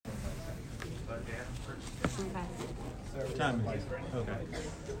What time is it? Okay.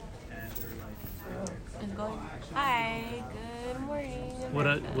 It's going. Hi, good morning.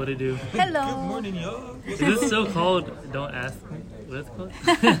 What it do? Hello. Good morning, y'all. Is this so called? Don't ask me. What's it called?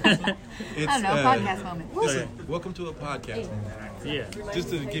 It's, I don't know, podcast moment. Listen, welcome to a podcast. Yeah. Just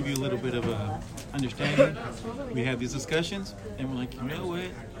to give you a little bit of a understanding, we have these discussions, and we're like, you know what?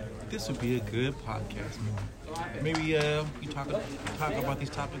 This would be a good podcast moment. Maybe you talk about these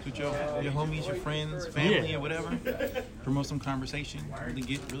topics with your homies, your friends, family, or whatever. Promote some conversation. Really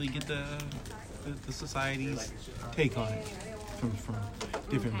get the society's take on it from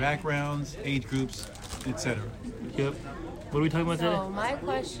different backgrounds, age groups, etc. Yep. What are we talking about So today? my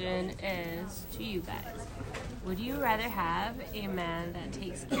question is to you guys. Would you rather have a man that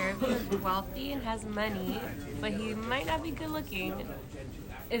takes care of you, is wealthy and has money, but he might not be good looking,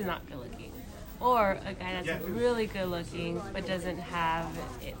 is not good looking, or a guy that's really good looking but doesn't have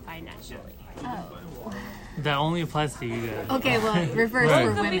it financially? Oh. That only applies to you guys. Okay, well, reverse Right.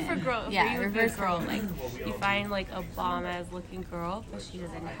 for It could be women. for girl, Yeah, for you, reverse good girl. for women. Like you find like a bomb ass looking girl, but she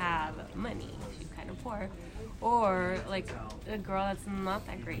doesn't have money. She's kind of poor. Or like a girl that's not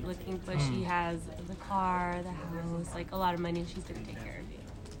that great looking, but she has the car, the house, like a lot of money, and she's gonna take care of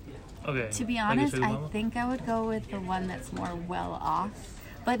you. Okay. To be Like a honest, sugar I mama? think I would go with the one that's more well off,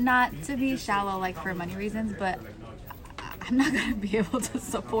 but not to be shallow like for money reasons, but I'm not going to be able to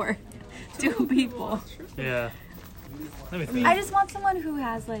support two people. Yeah. Let me think. I just want someone who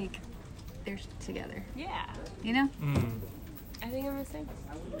has like their shit together, Yeah, you know? I think I'm the same.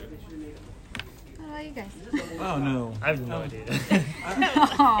 How about you guys? Oh no. I have no idea.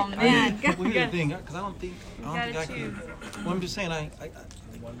 Oh man. Well, here's the thing, because I don't think I gotta can. choose. Well, I'm just saying,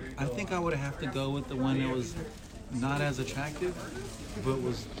 I think I would have to go with the one that was not as attractive, but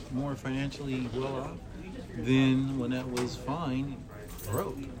was more financially well off than one that was fine,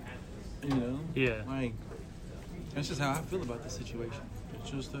 broke. You know? Yeah. Like, that's just how I feel about the situation. It's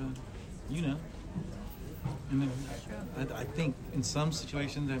just, you know. And then I think in some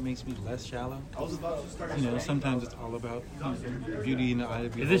situations that makes me less shallow. You know, sometimes it's all about beauty in the eye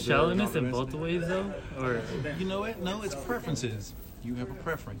of the Is beholder. it shallowness and all in the both rest the ways though, or of it. You know what? No, it's preferences. You have a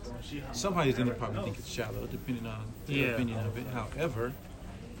preference. Somebody's gonna probably think it's shallow, depending on their opinion of it. However,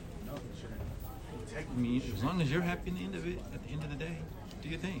 I mean, as long as you're happy at the end of it, at the end of the day, do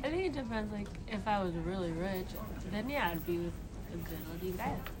your thing. I think it depends. Like if I was really rich, then yeah, I'd be with a good looking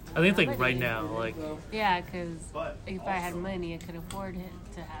guy. I think it's like right now, like Yeah, because if I had money, I could afford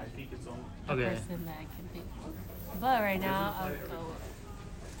it to have a okay. person that I can pay for. But right now, I'll go.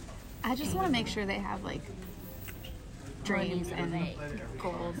 I just want to make sure they have like dreams and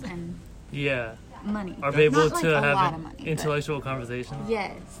goals and Yeah. money. Are they able Not, like, to a lot have of money, but intellectual conversations?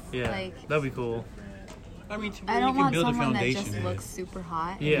 yes. Yeah. Like That'd be cool. I mean, I you don't can want build a someone that foundation. just looks super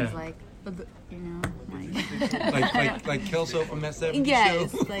hot. Yeah. And is like, you know, like Kelso from that 70s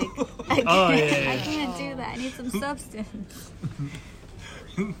yes, show. like I can't, Oh, yeah. I can't do that. I need some substance.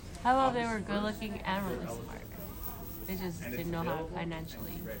 How about they were good looking and really smart? They just didn't know how to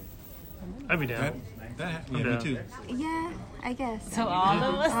financially. I'd be down. That I'm yeah, me down. too. Yeah, I guess. So all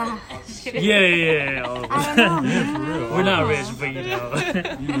of us. Just kidding. Yeah. All of I us. don't know, man. For real. We're not rich, but you know.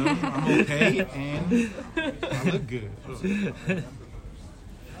 You know, I'm okay and I look good.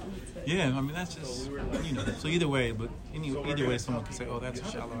 Yeah, I mean that's just you know. So either way, but either way, someone can say, "Oh, that's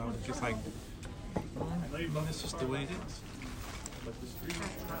a shallow." I was just like, I mean, that's just the way it is.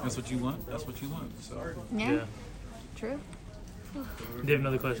 That's what you want. That's what you want. So Yeah, Yeah. true. Do you have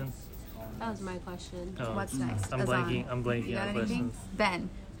another question? That was my question. Oh, What's next? I'm Azan, blanking you got on anything? questions. Ben,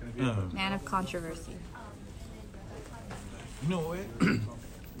 um, man of controversy. you know what?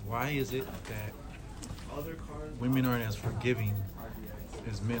 Why is it that women aren't as forgiving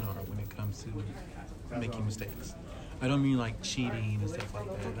as men are when it comes to making mistakes? I don't mean like cheating and stuff like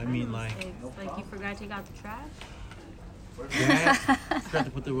that. I mean like Like you forgot to take out the trash. that. Forgot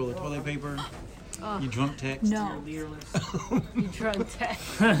to put the roll of toilet paper. You drunk text. No. You drunk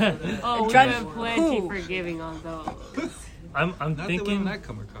text. Oh, we've Drunk been plenty who? forgiving on those. I'm Not the thinking. women I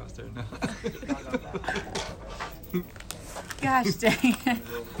come across there. No. Gosh dang it. Are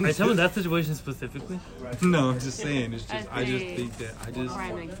you talking about that situation specifically? No, I'm just saying. It's just I just say think that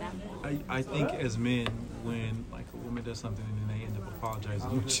Prime example. I think as men, when like a woman does something and then they end up apologizing,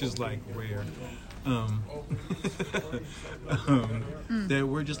 which is like rare, that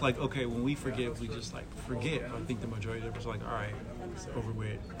we're just like, okay, when we forgive, we just like forget. I think the majority of us are like, all right, it's over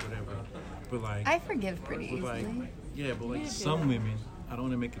with, whatever. But like, I forgive pretty but like, easily. yeah, but like some women, I don't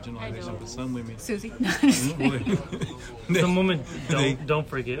want to make a generalization, but some women. Susie. Some women They- don't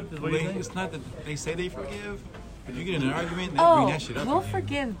forgive. Is what you're saying? It's not that they say they forgive, If you get in an argument, then bring Oh, that shit up. we'll again.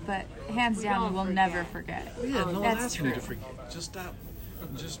 forgive, but hands down, we'll never forget. Yeah, no one's That's asking you to true. forget. Just stop.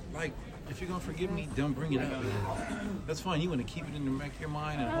 Just like, if you're gonna forgive me, don't bring it up. That's fine. You want to keep it in the back of your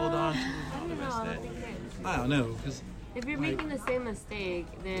mind and hold on to it and all the rest of that. I don't know, because If you're making the same mistake,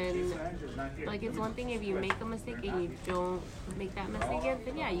 then like it's one thing if you make a mistake and you don't make that mistake again,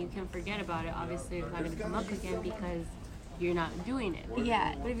 then yeah, you can forget about it. Obviously, it's not going to come up again because you're not doing it.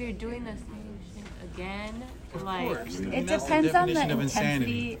 Yeah. But if you're doing the same shit again, of like course. I mean, It that's depends on the definition of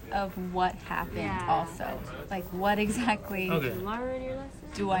intensity insanity. of what happened Yeah. also. Like what exactly Okay. learn your lesson.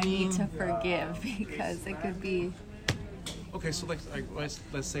 do I need to forgive? Because it could be Okay, so let's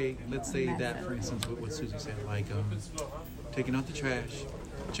say that, for instance, what Susie said, like taking out the trash,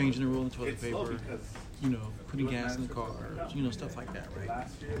 changing the roll in toilet paper, you know, putting gas in the car, you know, stuff like that, right?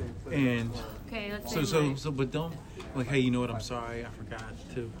 And Okay, let's so say but don't like, hey, you know what? I'm sorry, I forgot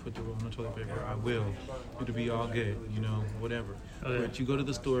to put the roll in the toilet paper. I will. It'll be all good, you know, whatever. Okay. But you go to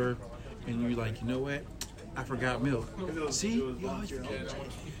the store and you're like, you know what? I forgot milk. See, you always forget. You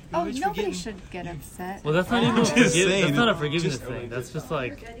oh, always nobody forgetting. should get upset. Well, that's not even Just saying, that's not a forgiveness just- thing. That's just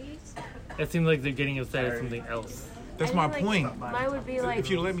like it seems like they're getting upset at something else. That's I my think, point. Mine would be like If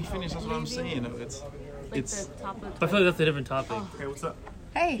you let me finish, that's what I'm maybe, saying. like It's the top of the But I feel like that's a different topic. Hey, what's up?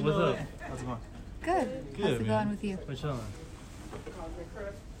 Hey, What's up? How's it going? good. How's Good, it man. going with you? We're chilling.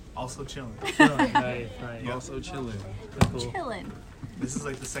 Also chilling. Chilling. Nice, nice. also chilling. That's cool. Chilling. This is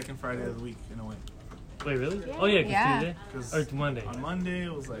like the second Friday of the week in a way. Wait, really? Oh yeah, 'cause Yeah. Tuesday 'Cause or it's Monday. On Monday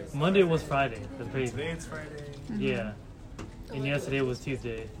it was like Monday was Friday. That's crazy. today it's Friday. Yeah. And yesterday was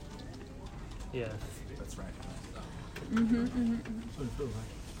Tuesday. Yeah. That's right. That's what it feels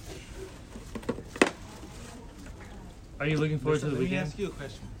like. Are you looking forward to the Let me weekend? ask you a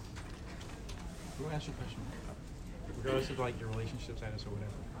question. Let me ask you a question. Regardless of like your relationship status or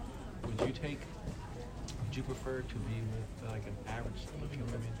whatever, would you prefer to be with like an average looking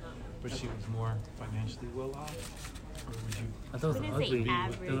woman, but she was more financially well off? Or would you I thought We it didn't was say ugly.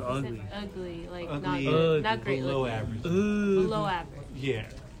 average. It was we ugly. said ugly, like ugly, not great below looking. average? Below average. Yeah.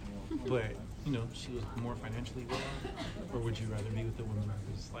 But, you know, she was more financially well off? Or would you rather be with a woman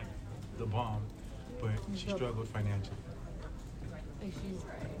who was like the bomb, but she struggled financially? Like she's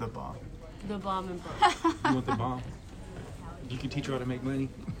The bomb. the bomb and broke. You want the bomb? You can teach her how to make money?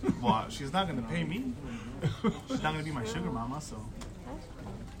 Well, she's not gonna pay me. She's not gonna be my sugar mama. So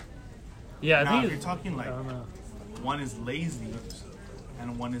Yeah, I now, think if you're it's, talking I like don't know. one is lazy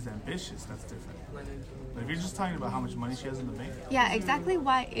and one is ambitious, that's different. But if you're just talking about how much money she has in the bank, Yeah, exactly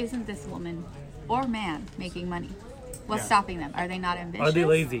why isn't this woman or man making money? What's Yeah. stopping them? Are they not ambitious? Are they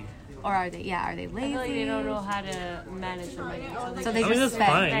lazy? Or are they, are they I lazy? feel like they don't know how to manage their money. So they I mean, just that's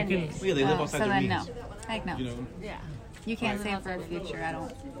spend. fine. You can. spend Yeah, they live Oh, outside so their then no. means. Heck no. You know? Yeah. You can't save for a future. I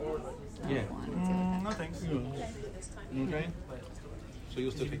don't Yeah. want to deal with that. no thanks. Okay. So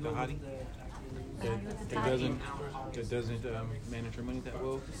you'll still take the hottie that doesn't manage her money that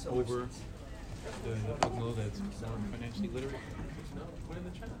well over the ugly that's more financially literate.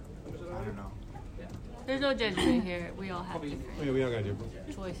 I don't know. There's no judgment here. We all have different Oh, yeah, we all got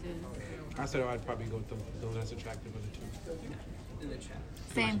different. choices. I said I'd probably go with the less attractive of the two.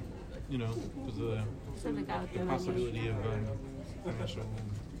 Same. You know, because of So the guy with the the money. possibility of financial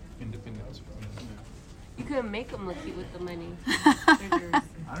independence. You couldn't make them look cute with the money. They're yours.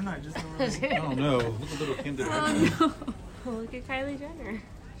 I don't know. I just don't really. I don't know. Look a little Kim to the Look at Kylie Jenner.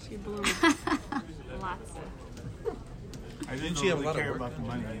 She blew lots of. I Didn't just she don't have a really lot of care work? about the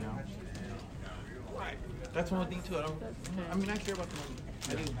money, you know. That's one thing too. I mean, I care about the money.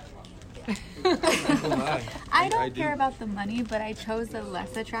 I do. I don't do. care about the money, but I chose the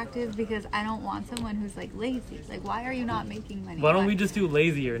less attractive because I don't want someone who's like lazy. Like, why are you not making money? Why don't we just do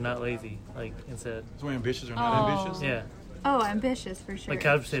lazy or not lazy? Like instead. So ambitious or not Oh. ambitious? Yeah. Oh, ambitious for sure. Like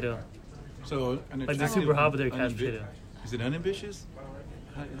couch potato. So an Like they're attractive super hot, but they're couch unambi- potato. Is it unambitious?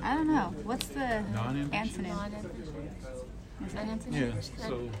 I don't know. What's the Non-ambitious? antonym? Yeah.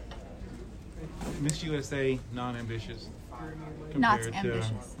 So Miss USA, non-ambitious. Not compared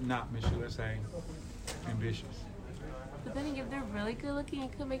ambitious. To not Miss USA, ambitious. But then if they're really good looking, you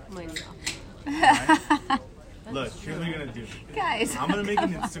could make money off Look, here's what you're gonna do. Guys. I'm gonna make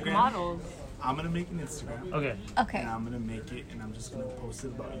an Instagram. models. I'm gonna make an Instagram. Okay. Okay. And I'm gonna make it, and I'm just gonna post it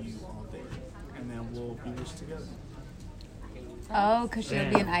about you all day, and then we'll be rich together. Oh, because she'll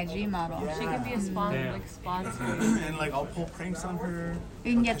be an IG model. She could be a sponsor, Damn. like sponsor. And like I'll pull pranks on her.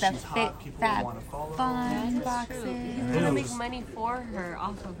 You can get the She's fit, hot, people fat, wanna follow her. fun You're boxes. gonna make money for her,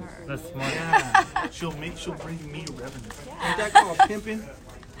 off of her. That's smart. Yeah, she'll bring me revenue. Is that called pimping?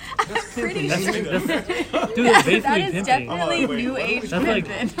 Pretty That's, sure. dude, that's basically That is pimping. definitely Wait, new what? age That's like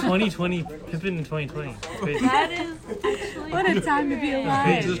pimping. 2020, pimping in 2020. It's crazy. That is actually What a time to be I'm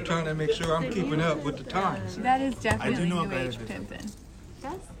alive. just trying to make sure I'm keeping up with the times. That is definitely know new better age than- pimping.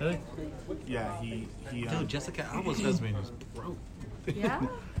 That's, Really? Yeah, he Dude, Jessica Alba's husband is broke. yeah.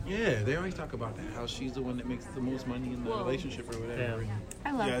 Yeah, they always talk about that. How she's the one that makes the most money in the Whoa. relationship or whatever. Damn.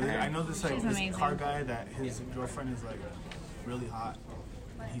 I love her. I know this like She's this amazing. car guy that his girlfriend is like really hot.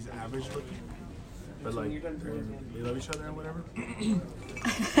 He's average looking, but like they love each other and whatever.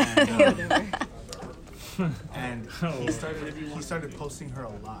 And he started posting her a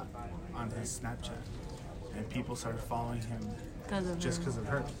lot on his Snapchat, and people started following him just because of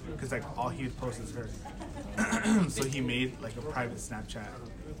her. Because like all he would post is her. So he made like a private Snapchat,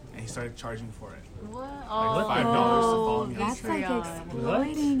 and he started charging for it. What? Like Oh, $5 to follow me. on That's like Patreon.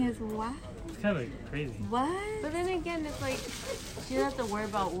 exploiting is what? It's kind of crazy. What? But then again, it's like she doesn't have to worry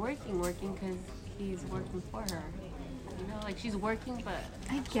about working because he's working for her. You know, like she's working, but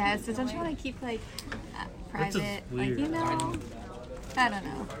I guess, but don't you want to keep like That's just private? Like, weird. you know? I don't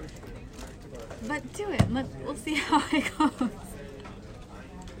know. But do it. We'll see how it goes.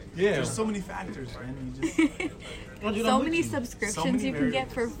 Yeah. There's so many factors, man. You just So many subscriptions So many you can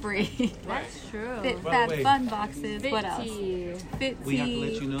get for free. that's true. Fit By the Fat way, Fun boxes. What else? Fitzy. Fit We have to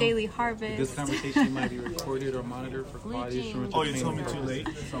let you know Daily This Harvest. conversation might be recorded or monitored for quality Bleaching. assurance. oh, you told me too late,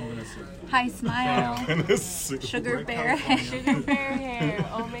 so I'm gonna sue. High Smile. sue. Sugar We're in Bear. California. Sugar bear hair.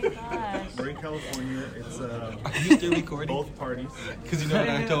 Oh my gosh. We're in California. It's Are you still recording? both parties. Because you know what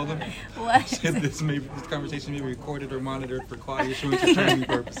I told them? What? This conversation may be recorded or monitored for quality assurance and training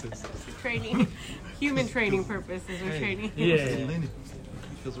purposes. Training. Human training purposes or training. Yeah.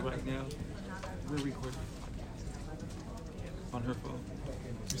 Because right now, we're recording on her phone.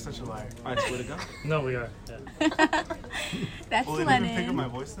 You're such a liar. I swear to God. No, we are. Yeah. That's Well, they didn't pick up Lennon. my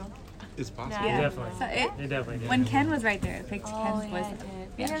voice though. It's possible. Yeah. Definitely. So They definitely did. when Ken was right there, it picked Oh, Ken's yeah, voice. I up. did.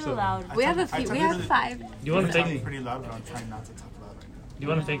 Yeah. You guys So- allowed. We have a I few. took We it have really- 5. Do you want a You're fake? talking pretty loud, but I'm trying not to talk loud right now. Do you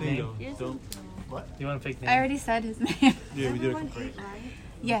want a fake name? You're Don't. What? Do you want a fake name? I already said his name. Yeah, we did. Great.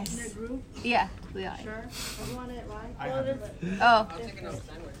 Yes. Yeah. We are. I have it. Oh.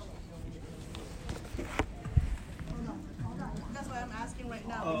 That's why I'm asking right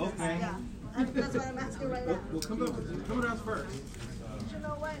now. Oh, okay. Yeah. That's why I'm asking right now. Well, come with us first. You know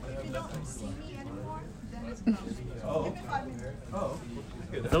what? If you don't see me anymore, then it's no. Give me 5 minutes. Oh.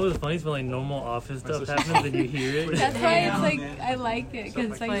 It's always funny when like normal office stuff happens and you hear it. That's why it's like I like it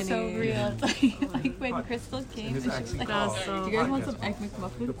because it's like so funny. real. It's like when Crystal came, and she was like, That's "Do so you guys want some podcast. egg The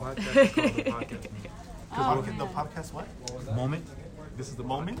McMuffin?" podcast is called The Podcast Oh, The podcast what? Moment. This is the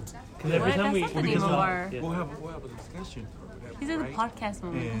moment. Because every What? time we, That's not the because name of we'll- our- yeah. We'll have a discussion. He said the right? podcast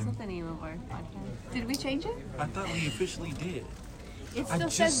moment. That's And- not the name of our podcast. Did we change it? I thought we officially did. It I still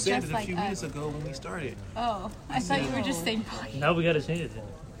just says said just it a like few us. minutes ago when we started. Oh, I thought you were just saying. Now we gotta change it.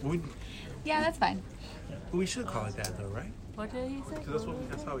 We, Yeah, that's fine. we should call it that though, right? What did he say? Because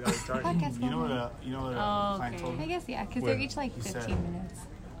that's how we got started. Podcast You know what? moment. Oh, client okay. told I me. guess yeah, because Well, they're each like he 15 said- minutes.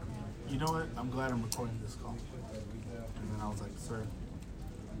 You know what? I'm glad I'm recording this call. And then I was like, sir,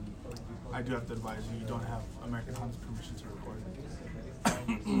 I do have to advise you. You don't have American Honda's permission to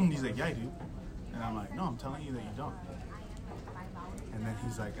record. He's like, yeah, I do. And I'm like, no, I'm telling you that you don't. And then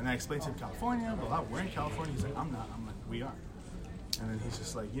he's like, and I explained to him California, blah, blah. We're in California. He's like, I'm not. I'm like, we are. And then he's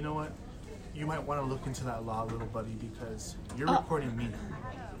just like, you know what? You might want to look into that law, little buddy, because you're recording me.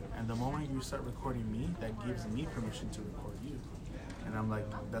 And the moment you start recording me, that gives me permission to record you. And I'm like,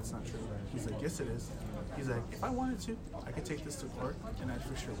 that's not true. He's like, yes, it is. He's like, if I wanted to, I could take this to court, and I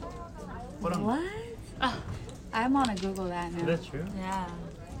for sure would. But I'm What? I'm gonna Google that Is now. that true? Yeah.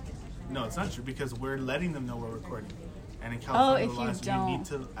 no, it's not true because we're letting them know we're recording. And in California if you laws, you don't. need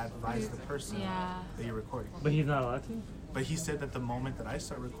to advise the person Yeah. that you're recording. But he's not allowed to? But he said that the moment that I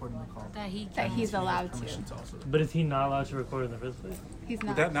start recording the call, That he That can. he's he has allowed to. permission to also. But is he not allowed to record in the first place? He's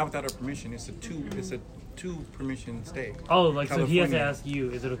not. Not without our permission. It's a two permission stay. Oh, like so he has to California. ask you,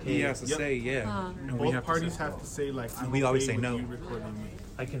 is it okay? He has to Yep. say yeah. Huh. And we Both have parties to say, have to say like, I'm we always okay say with no. you recording me.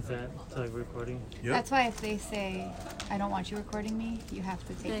 I consent to like recording. Yep. That's why if they say, "I don't want you recording me," you have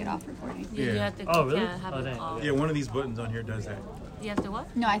to take it Then- off recording. You Yeah. have to Oh, really? have Oh, a dang. call. Yeah, one of these buttons on here does that. You have to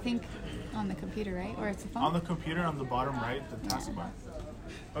what? No, I think on the computer, right? Or it's a phone. On the computer, on the bottom right, the taskbar,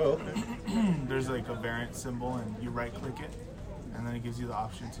 Oh, okay. there's like a variant symbol, and you right-click it, and then it gives you the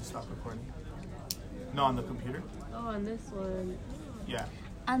option to stop recording. No, on the computer. Oh, on this one. Yeah.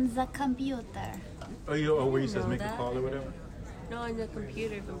 On the computer. Oh, where he says know make a that. call or whatever. No, on the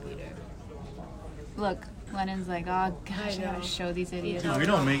computer. Look, Lennon's like, "Oh gosh, I know. gotta show these idiots." Dude, we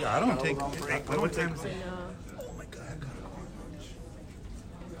don't make. I don't take. What I don't take. time is it? No. Oh my god.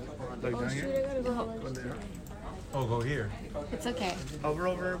 Like down here? I gotta go home. Go there. Oh, go here. It's okay. Hover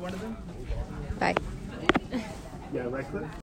over one of them? Bye. Yeah, right click.